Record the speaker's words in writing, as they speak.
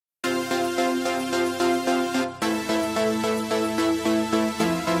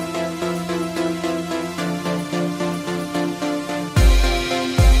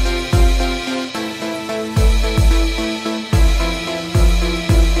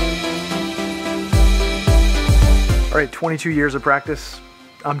right, 22 years of practice.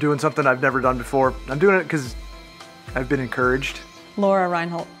 I'm doing something I've never done before. I'm doing it because I've been encouraged. Laura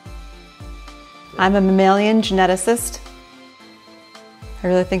Reinhold. I'm a mammalian geneticist. I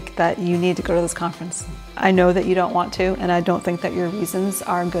really think that you need to go to this conference. I know that you don't want to, and I don't think that your reasons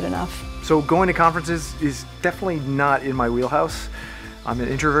are good enough. So going to conferences is definitely not in my wheelhouse. I'm an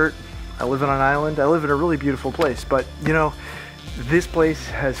introvert. I live on an island. I live in a really beautiful place, but you know, this place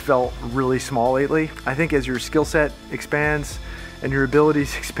has felt really small lately. I think as your skill set expands and your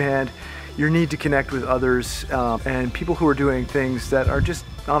abilities expand, your need to connect with others and people who are doing things that are just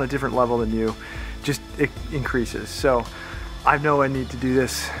on a different level than you, it increases. So I know I need to do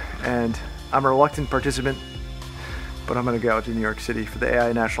this, and I'm a reluctant participant, but I'm gonna go to New York City for the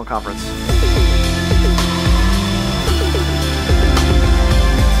AIA National Conference.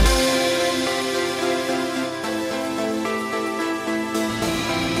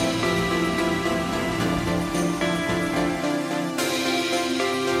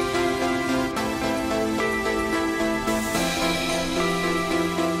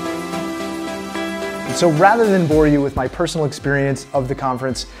 So rather than bore you with my personal experience of the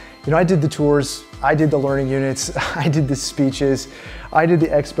conference, you know, I did the tours, I did the learning units, I did the speeches, I did the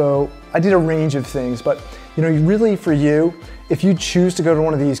expo, I did a range of things. But you know, really for you, if you choose to go to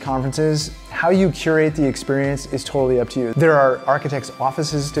one of these conferences, how you curate the experience is totally up to you. There are architects'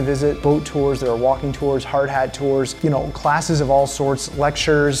 offices to visit, boat tours, there are walking tours, hard hat tours, you know, classes of all sorts,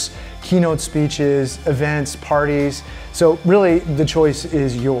 lectures, keynote speeches, events, parties. So really the choice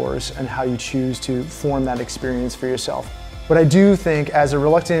is yours and how you choose to form that experience for yourself. But I do think, as a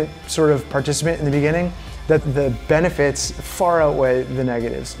reluctant sort of participant in the beginning, that the benefits far outweigh the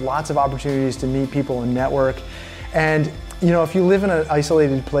negatives. Lots of opportunities to meet people and network. And you know, if you live in an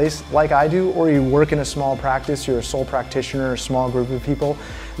isolated place like I do, or you work in a small practice, you're a sole practitioner, a small group of people,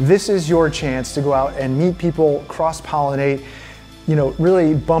 this is your chance to go out and meet people, cross-pollinate, you know,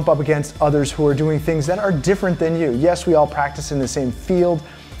 really bump up against others who are doing things that are different than you. Yes, we all practice in the same field,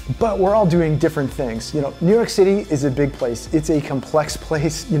 but we're all doing different things. You know, New York City is a big place. It's a complex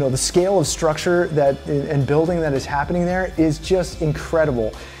place. You know, the scale of structure and building that is happening there is just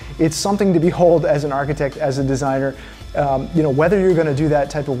incredible. It's something to behold as an architect, as a designer. You know, whether you're going to do that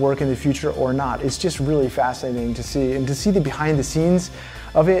type of work in the future or not, it's just really fascinating to see, and to see the behind the scenes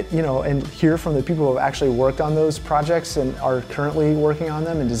of it, you know, and hear from the people who have actually worked on those projects and are currently working on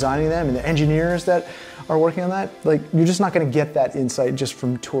them and designing them, and the engineers that are working on that. Like, you're just not going to get that insight just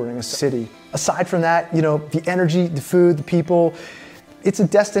from touring a city. Aside from that, you know, the energy, the food, the people, it's a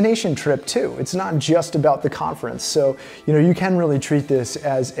destination trip too. It's not just about the conference. So, you know, you can really treat this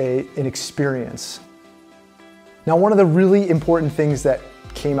as an experience. Now, one of the really important things that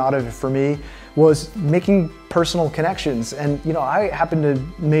came out of it for me was making personal connections. And you know, I happened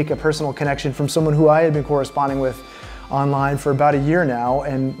to make a personal connection from someone who I had been corresponding with online for about a year now,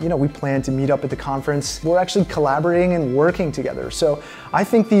 and you know, we plan to meet up at the conference. We're actually collaborating and working together. So I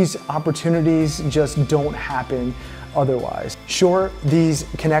think these opportunities just don't happen otherwise. Sure, these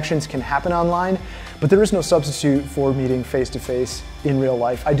connections can happen online, but there is no substitute for meeting face-to-face in real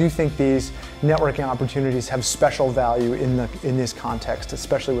life. I do think these networking opportunities have special value in this context,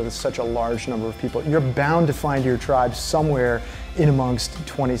 especially with such a large number of people. You're bound to find your tribe somewhere in amongst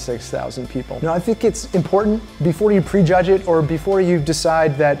 26,000 people. Now, I think it's important, before you prejudge it or before you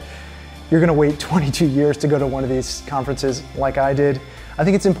decide that you're gonna wait 22 years to go to one of these conferences like I did, I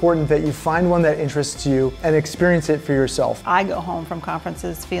think it's important that you find one that interests you and experience it for yourself. I go home from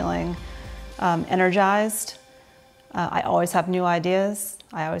conferences feeling energized. I always have new ideas.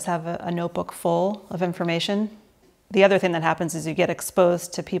 I always have a notebook full of information. The other thing that happens is you get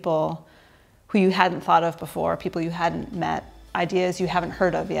exposed to people who you hadn't thought of before, people you hadn't met, ideas you haven't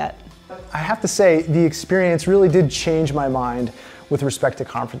heard of yet. I have to say, the experience really did change my mind with respect to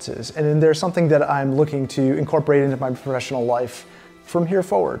conferences. And there's something that I'm looking to incorporate into my professional life from here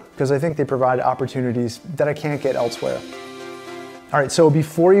forward, because I think they provide opportunities that I can't get elsewhere. All right, so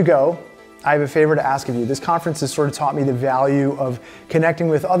before you go, I have a favor to ask of you. This conference has sort of taught me the value of connecting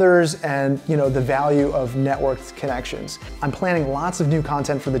with others and, you know, the value of networked connections. I'm planning lots of new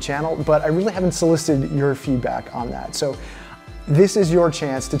content for the channel, but I really haven't solicited your feedback on that. So this is your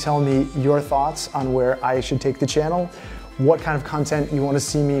chance to tell me your thoughts on where I should take the channel, what kind of content you want to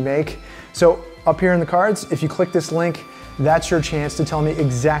see me make. So up here in the cards, if you click this link, that's your chance to tell me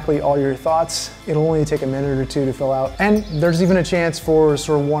exactly all your thoughts. It'll only take a minute or two to fill out. And there's even a chance for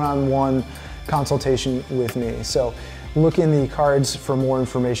sort of one-on-one consultation with me. So look in the cards for more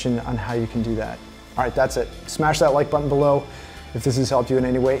information on how you can do that. All right, that's it. Smash that like button below if this has helped you in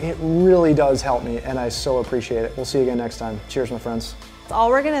any way. It really does help me, and I so appreciate it. We'll see you again next time. Cheers, my friends. That's all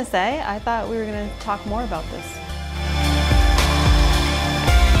we're gonna say. I thought we were gonna talk more about this.